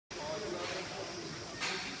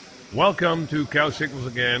Welcome to Cow Signals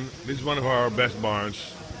again. This is one of our best barns.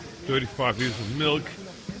 35 liters of milk,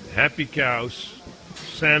 happy cows,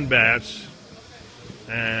 sand beds,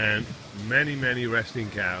 and many resting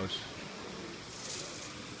cows.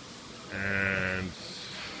 And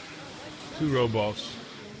 2 robots.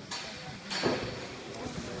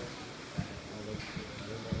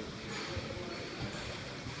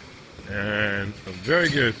 And a very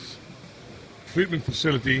good treatment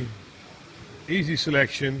facility. Easy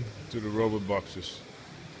selection to the robot boxes.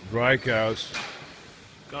 Dry cows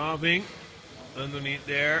calving underneath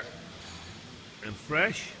there and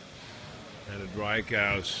fresh, and the dry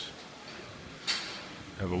cows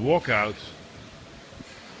have a walkout.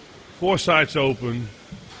 4 sides open,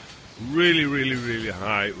 really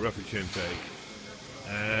high roughage intake,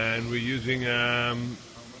 and we're using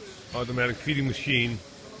automatic feeding machine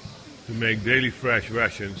to make daily fresh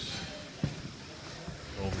rations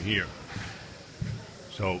over here.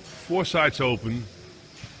 So 4 sides open,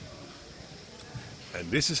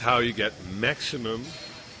 and this is how you get maximum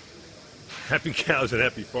happy cows and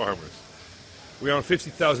happy farmers. We are on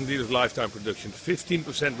 50,000 liters lifetime production,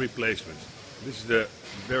 15% replacement. This is the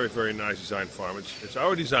very nice design farm. It's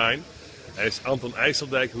our design, and it's Anton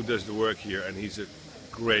IJsseldijk who does the work here, and he's a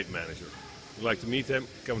great manager. If you'd like to meet him,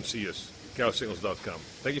 come and see us, cowsignals.com.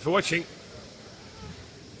 Thank you for watching.